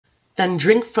"Then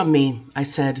drink from me," I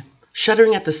said,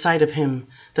 shuddering at the sight of him,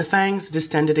 the fangs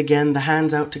distended again, the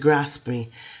hands out to grasp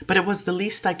me, but it was the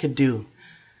least I could do.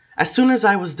 As soon as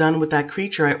I was done with that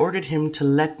creature, I ordered him to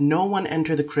let no one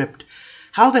enter the crypt.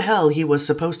 How the hell he was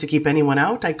supposed to keep anyone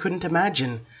out, I couldn't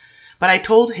imagine. But I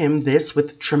told him this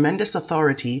with tremendous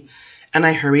authority, and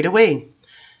I hurried away.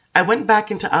 I went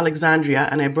back into Alexandria,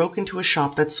 and I broke into a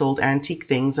shop that sold antique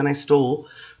things, and I stole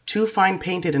 2 fine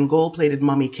painted and gold-plated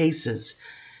mummy cases.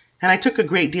 And I took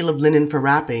a great deal of linen for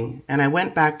wrapping, and I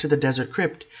went back to the desert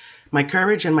crypt. My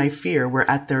courage and my fear were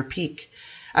at their peak.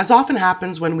 As often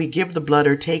happens when we give the blood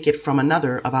or take it from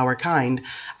another of our kind,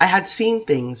 I had seen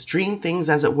things, dreamed things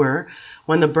as it were,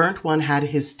 when the burnt one had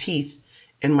his teeth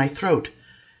in my throat.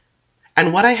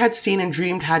 And what I had seen and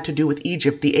dreamed had to do with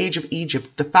Egypt, the age of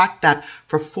Egypt, the fact that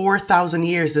for 4,000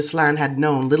 years this land had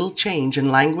known little change in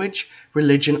language,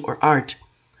 religion, or art.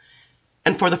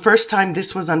 And for the first time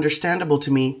this was understandable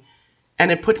to me,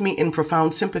 and it put me in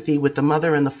profound sympathy with the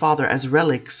mother and the father as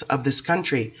relics of this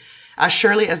country, as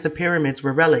surely as the pyramids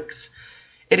were relics.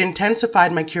 It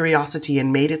intensified my curiosity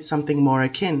and made it something more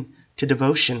akin to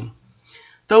devotion.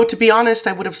 Though, to be honest,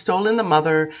 I would have stolen the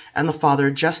mother and the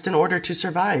father just in order to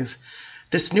survive.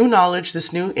 This new knowledge,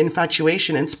 this new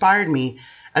infatuation inspired me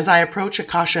as I approached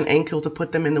Akasha and Enkil to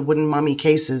put them in the wooden mummy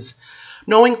cases,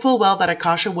 knowing full well that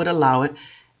Akasha would allow it,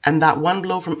 and that one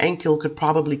blow from Enkil could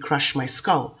probably crush my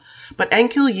skull. But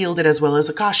Enkil yielded as well as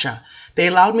Akasha. They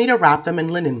allowed me to wrap them in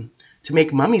linen, to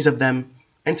make mummies of them,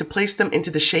 and to place them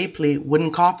into the shapely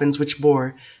wooden coffins which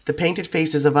bore the painted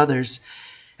faces of others,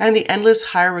 and the endless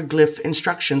hieroglyph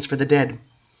instructions for the dead,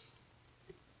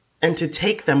 and to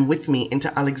take them with me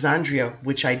into Alexandria,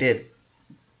 which I did.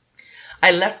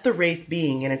 I left the wraith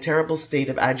being in a terrible state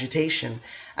of agitation,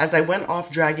 as I went off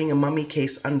dragging a mummy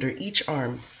case under each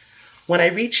arm. When I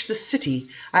reached the city,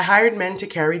 I hired men to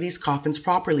carry these coffins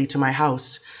properly to my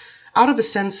house, out of a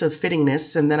sense of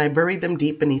fittingness, and then I buried them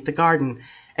deep beneath the garden,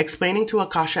 explaining to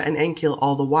Akasha and Enkil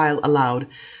all the while aloud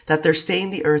that their stay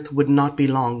in the earth would not be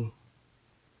long.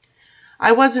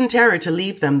 I was in terror to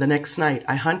leave them the next night.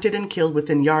 I hunted and killed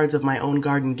within yards of my own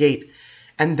garden gate,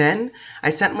 and then I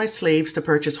sent my slaves to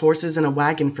purchase horses and a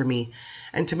wagon for me,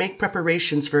 and to make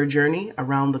preparations for a journey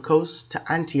around the coast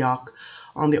to Antioch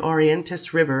on the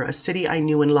Orientis River, a city I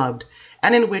knew and loved,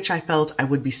 and in which I felt I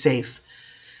would be safe.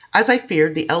 As I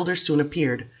feared, the elder soon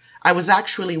appeared. I was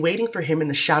actually waiting for him in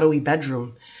the shadowy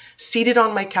bedroom, seated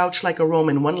on my couch like a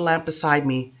Roman, one lamp beside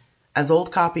me, as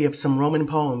old copy of some Roman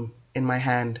poem in my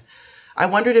hand. I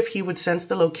wondered if he would sense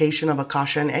the location of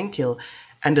Akasha and Enkil,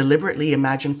 and deliberately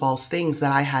imagine false things,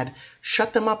 that I had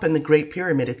shut them up in the Great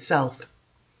Pyramid itself.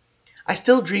 I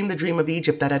still dreamed the dream of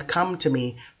Egypt that had come to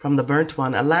me from the burnt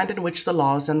one, a land in which the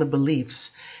laws and the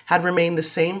beliefs had remained the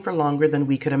same for longer than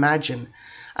we could imagine,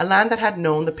 a land that had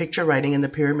known the picture writing in the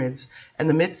pyramids and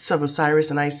the myths of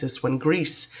Osiris and Isis when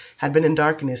Greece had been in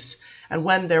darkness and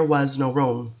when there was no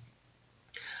Rome.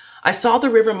 I saw the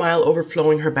river Nile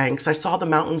overflowing her banks. I saw the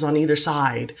mountains on either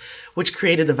side, which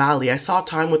created the valley. I saw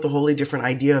time with a wholly different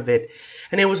idea of it,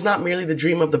 and it was not merely the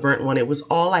dream of the burnt one. It was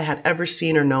all I had ever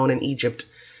seen or known in Egypt.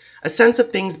 A sense of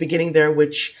things beginning there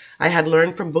which I had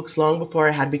learned from books long before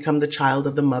I had become the child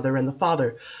of the mother and the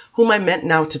father, whom I meant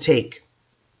now to take.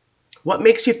 "What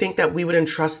makes you think that we would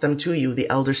entrust them to you?" the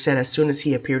elder said as soon as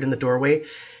he appeared in the doorway.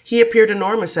 He appeared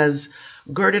enormous, as,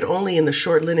 girded only in the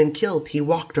short linen kilt, he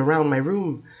walked around my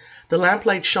room. The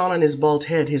lamplight shone on his bald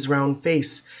head, his round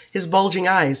face, his bulging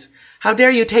eyes. "How dare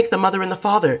you take the mother and the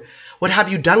father? What have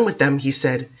you done with them?" he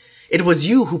said. "It was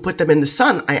you who put them in the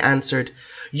sun," I answered.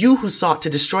 "You who sought to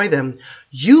destroy them.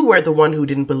 You were the one who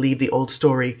didn't believe the old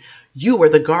story. You were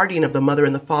the guardian of the mother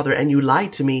and the father, and you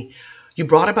lied to me. You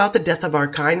brought about the death of our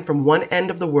kind from one end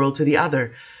of the world to the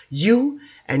other. You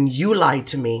lied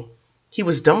to me." He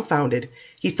was dumbfounded.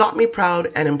 He thought me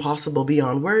proud and impossible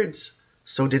beyond words.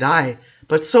 So did I.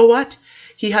 But so what?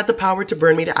 He had the power to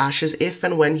burn me to ashes if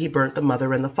and when he burnt the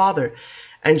mother and the father.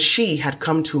 And she had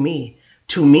come to me.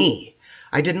 To me.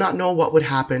 I did not know what would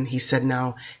happen, he said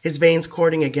now, his veins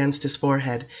cording against his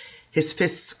forehead, his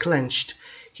fists clenched.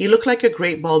 He looked like a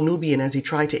great bald Nubian as he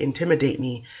tried to intimidate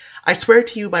me. "I swear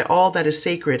to you by all that is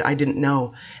sacred, I didn't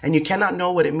know, and you cannot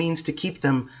know what it means to keep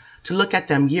them, to look at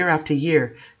them year after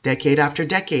year, decade after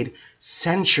decade,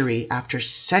 century after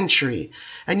century.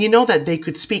 And you know that they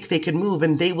could speak, they could move,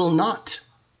 and they will not."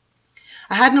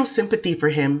 I had no sympathy for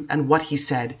him and what he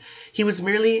said. He was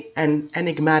merely an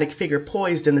enigmatic figure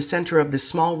poised in the center of this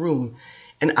small room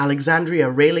in Alexandria,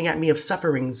 railing at me of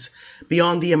sufferings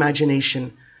beyond the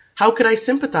imagination. How could I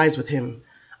sympathize with him?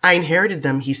 "I inherited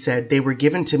them," he said. "They were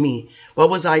given to me. What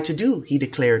was I to do?" he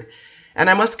declared. And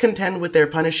I must contend with their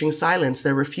punishing silence,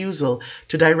 their refusal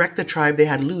to direct the tribe they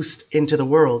had loosed into the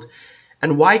world.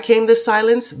 And why came this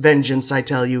silence? Vengeance, I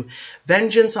tell you.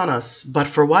 Vengeance on us. But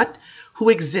for what? Who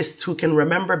exists who can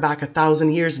remember back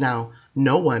 1,000 years now?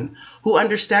 No one. Who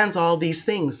understands all these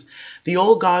things? The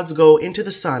old gods go into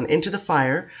the sun, into the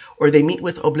fire, or they meet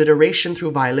with obliteration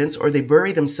through violence, or they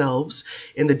bury themselves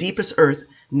in the deepest earth,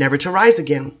 never to rise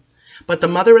again. But the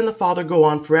mother and the father go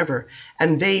on forever,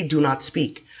 and they do not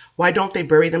speak. Why don't they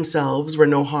bury themselves where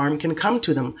no harm can come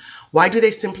to them? Why do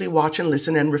they simply watch and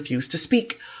listen and refuse to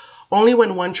speak? Only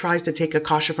when one tries to take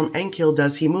Akasha from Enkil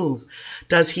does he move.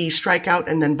 Does he strike out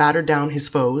and then batter down his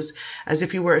foes, as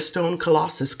if he were a stone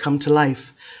colossus come to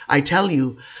life. I tell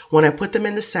you, when I put them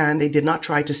in the sand, they did not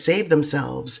try to save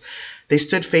themselves. They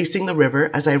stood facing the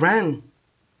river as I ran.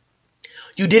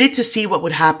 You did it to see what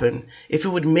would happen, if it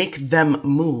would make them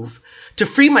move. To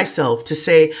free myself, to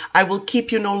say, I will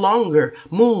keep you no longer.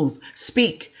 Move,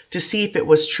 speak, to see if it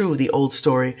was true, the old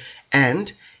story.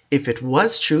 And if it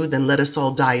was true, then let us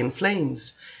all die in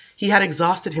flames. He had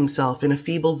exhausted himself. In a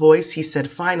feeble voice, he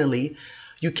said finally,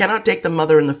 You cannot take the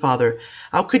mother and the father.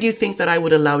 How could you think that I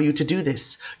would allow you to do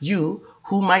this? You,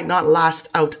 who might not last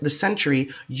out the century,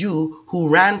 you, who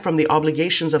ran from the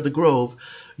obligations of the grove,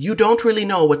 you don't really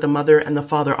know what the mother and the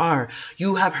father are.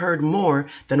 You have heard more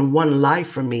than one lie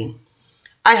from me.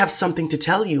 I have something to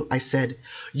tell you, I said.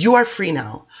 You are free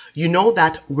now. You know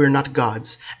that we're not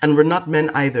gods, and we're not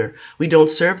men either. We don't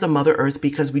serve the Mother Earth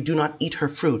because we do not eat her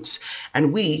fruits,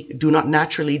 and we do not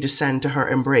naturally descend to her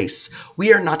embrace.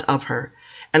 We are not of her.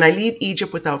 And I leave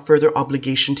Egypt without further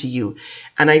obligation to you,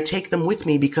 and I take them with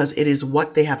me because it is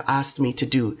what they have asked me to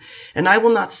do, and I will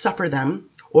not suffer them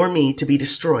or me to be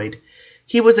destroyed.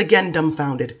 He was again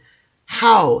dumbfounded.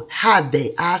 How had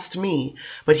they asked me?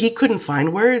 But he couldn't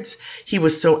find words. He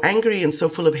was so angry and so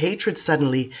full of hatred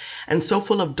suddenly, and so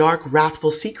full of dark,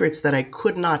 wrathful secrets that I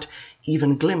could not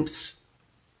even glimpse.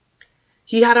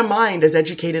 He had a mind as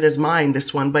educated as mine,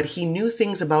 this one, but he knew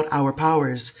things about our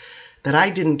powers that I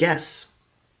didn't guess.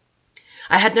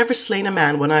 I had never slain a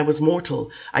man when I was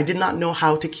mortal. I did not know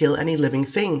how to kill any living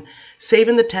thing, save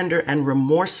in the tender and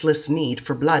remorseless need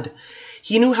for blood.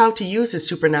 He knew how to use his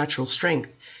supernatural strength.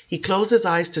 He closed his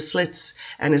eyes to slits,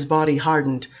 and his body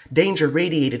hardened. Danger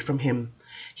radiated from him.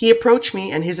 He approached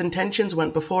me, and his intentions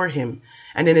went before him,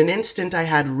 and in an instant I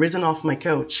had risen off my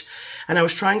couch, and I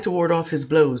was trying to ward off his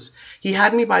blows. He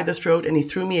had me by the throat, and he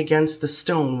threw me against the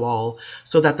stone wall,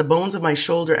 so that the bones of my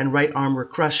shoulder and right arm were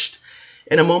crushed.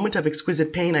 In a moment of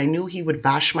exquisite pain, I knew he would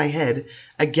bash my head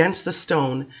against the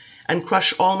stone and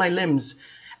crush all my limbs,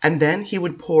 and then he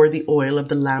would pour the oil of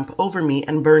the lamp over me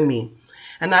and burn me,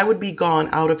 and I would be gone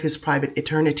out of his private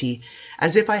eternity,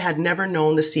 as if I had never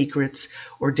known the secrets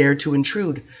or dared to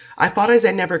intrude. I fought as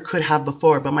I never could have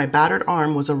before, but my battered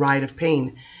arm was a riot of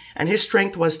pain, and his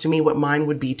strength was to me what mine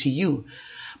would be to you.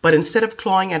 But instead of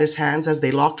clawing at his hands as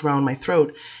they locked round my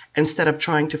throat, instead of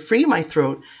trying to free my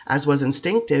throat, as was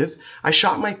instinctive, I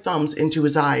shot my thumbs into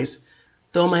his eyes.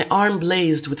 Though my arm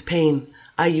blazed with pain,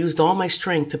 I used all my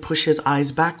strength to push his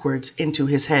eyes backwards into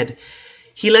his head.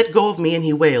 He let go of me and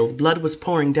he wailed. Blood was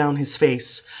pouring down his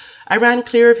face. I ran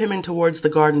clear of him and towards the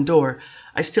garden door.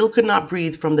 I still could not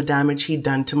breathe from the damage he'd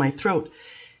done to my throat.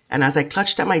 And as I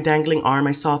clutched at my dangling arm,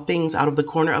 I saw things out of the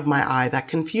corner of my eye that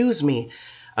confused me.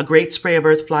 A great spray of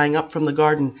earth flying up from the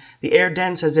garden, the air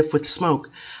dense as if with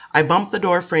smoke. I bumped the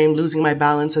door frame, losing my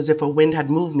balance as if a wind had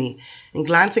moved me, and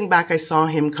glancing back I saw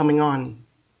him coming on.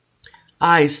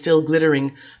 Eyes still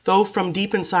glittering, though from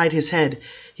deep inside his head.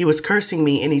 He was cursing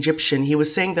me in Egyptian. He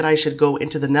was saying that I should go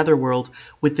into the netherworld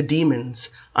with the demons,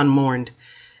 unmourned.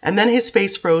 And then his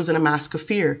face froze in a mask of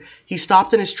fear. He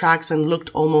stopped in his tracks and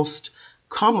looked almost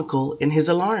comical in his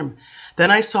alarm. Then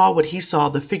I saw what he saw,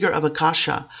 the figure of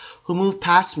Akasha, who moved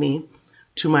past me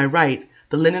to my right.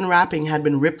 The linen wrapping had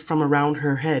been ripped from around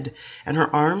her head, and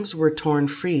her arms were torn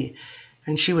free,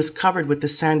 and she was covered with the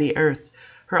sandy earth.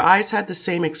 Her eyes had the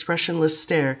same expressionless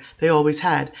stare they always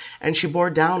had, and she bore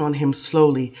down on him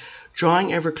slowly,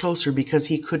 drawing ever closer because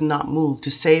he could not move to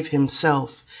save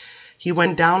himself. He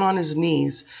went down on his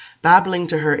knees, babbling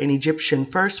to her in Egyptian,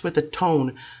 first with a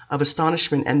tone of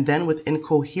astonishment and then with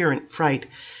incoherent fright.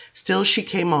 Still she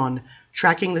came on,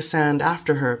 tracking the sand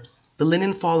after her, the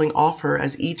linen falling off her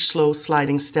as each slow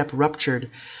sliding step ruptured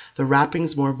the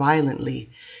wrappings more violently.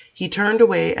 He turned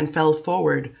away and fell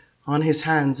forward on his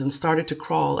hands and started to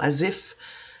crawl, as if,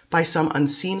 by some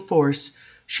unseen force,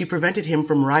 she prevented him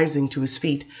from rising to his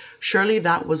feet. Surely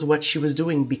that was what she was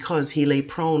doing, because he lay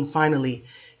prone finally,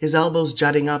 his elbows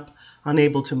jutting up,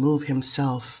 unable to move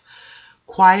himself.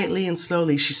 Quietly and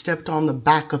slowly she stepped on the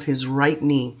back of his right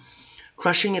knee,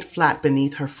 crushing it flat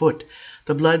beneath her foot,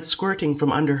 the blood squirting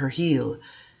from under her heel.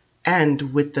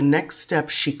 And with the next step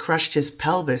she crushed his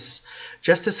pelvis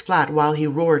just as flat while he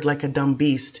roared like a dumb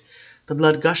beast, the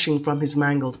blood gushing from his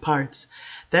mangled parts.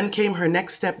 Then came her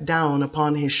next step down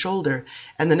upon his shoulder,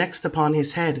 and the next upon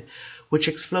his head, which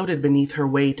exploded beneath her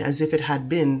weight as if it had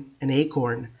been an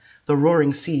acorn. The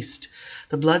roaring ceased.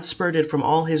 The blood spurted from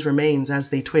all his remains as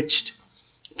they twitched.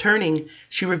 Turning,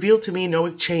 she revealed to me no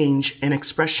change in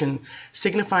expression,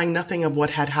 signifying nothing of what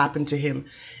had happened to him.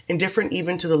 Indifferent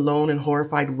even to the lone and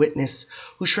horrified witness,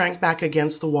 who shrank back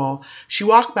against the wall, she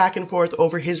walked back and forth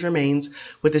over his remains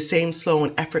with the same slow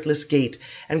and effortless gait,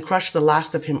 and crushed the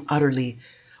last of him utterly.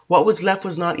 What was left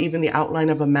was not even the outline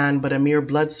of a man, but a mere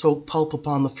blood-soaked pulp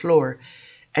upon the floor.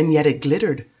 And yet it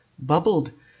glittered,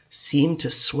 bubbled, seemed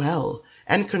to swell,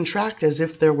 and contract as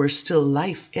if there were still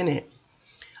life in it.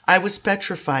 I was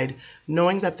petrified,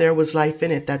 knowing that there was life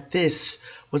in it, that this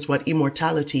was what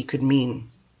immortality could mean.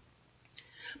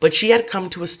 But she had come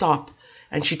to a stop,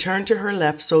 and she turned to her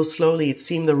left so slowly it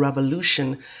seemed the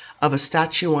revolution of a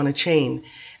statue on a chain,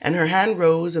 and her hand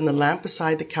rose, and the lamp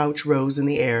beside the couch rose in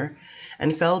the air,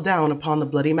 and fell down upon the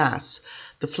bloody mass,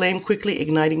 the flame quickly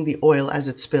igniting the oil as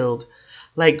it spilled.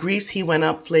 Like grease he went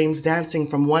up, flames dancing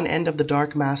from one end of the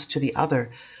dark mass to the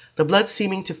other, the blood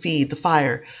seeming to feed the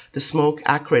fire, the smoke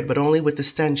acrid, but only with the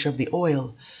stench of the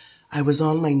oil. I was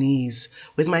on my knees,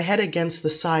 with my head against the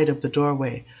side of the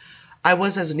doorway. I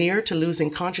was as near to losing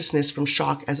consciousness from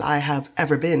shock as I have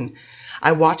ever been.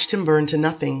 I watched him burn to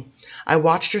nothing. I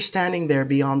watched her standing there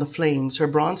beyond the flames, her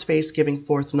bronze face giving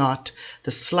forth not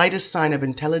the slightest sign of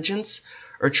intelligence,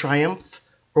 or triumph,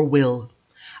 or will.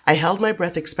 I held my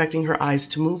breath, expecting her eyes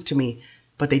to move to me,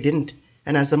 but they didn't.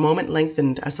 And as the moment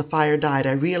lengthened, as the fire died,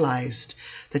 I realized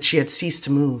that she had ceased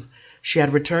to move. She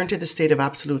had returned to the state of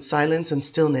absolute silence and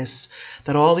stillness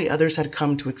that all the others had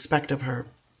come to expect of her.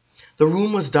 The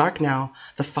room was dark now.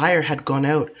 The fire had gone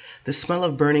out. The smell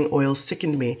of burning oil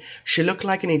sickened me. She looked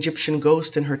like an Egyptian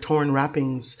ghost in her torn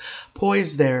wrappings,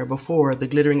 poised there before the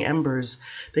glittering embers,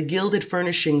 the gilded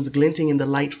furnishings glinting in the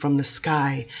light from the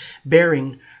sky,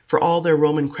 bearing, for all their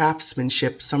Roman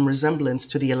craftsmanship, some resemblance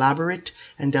to the elaborate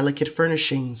and delicate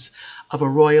furnishings of a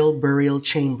royal burial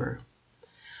chamber.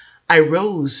 I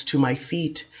rose to my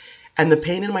feet, and the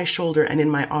pain in my shoulder and in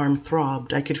my arm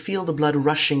throbbed. I could feel the blood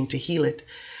rushing to heal it,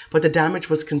 but the damage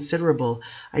was considerable.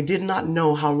 I did not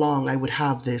know how long I would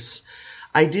have this.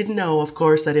 I did know, of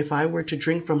course, that if I were to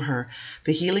drink from her,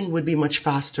 the healing would be much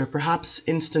faster, perhaps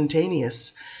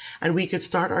instantaneous, and we could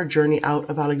start our journey out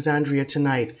of Alexandria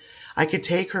tonight. I could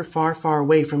take her far, far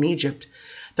away from Egypt.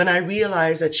 Then I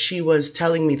realized that she was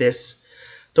telling me this.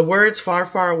 The words far,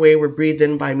 far away were breathed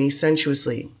in by me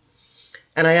sensuously.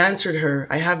 And I answered her,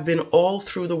 I have been all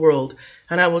through the world,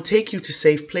 and I will take you to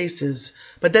safe places.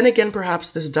 But then again,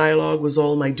 perhaps this dialogue was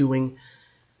all my doing,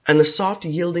 and the soft,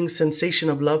 yielding sensation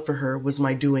of love for her was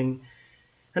my doing.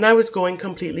 And I was going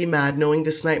completely mad, knowing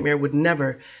this nightmare would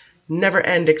never, never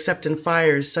end except in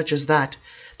fires such as that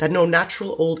no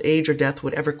natural old age or death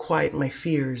would ever quiet my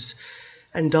fears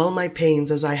and dull my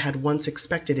pains as I had once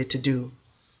expected it to do.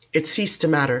 It ceased to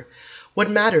matter.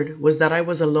 What mattered was that I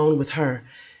was alone with her,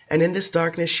 and in this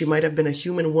darkness she might have been a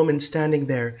human woman standing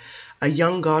there, a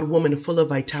young god woman full of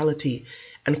vitality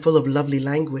and full of lovely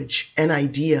language and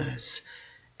ideas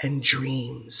and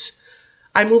dreams.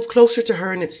 I moved closer to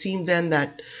her, and it seemed then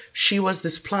that she was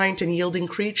this pliant and yielding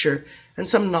creature, and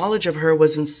some knowledge of her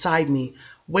was inside me,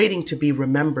 waiting to be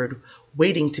remembered,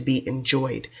 waiting to be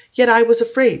enjoyed. Yet I was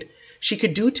afraid. She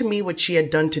could do to me what she had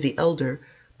done to the elder,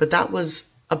 but that was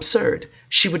absurd.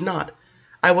 She would not.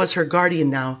 I was her guardian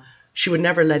now. She would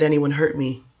never let anyone hurt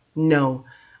me. No,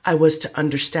 I was to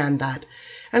understand that.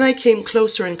 And I came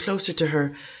closer and closer to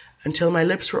her until my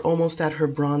lips were almost at her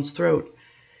bronze throat.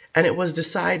 And it was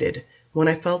decided when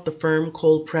I felt the firm,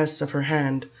 cold press of her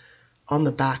hand on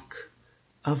the back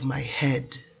of my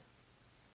head.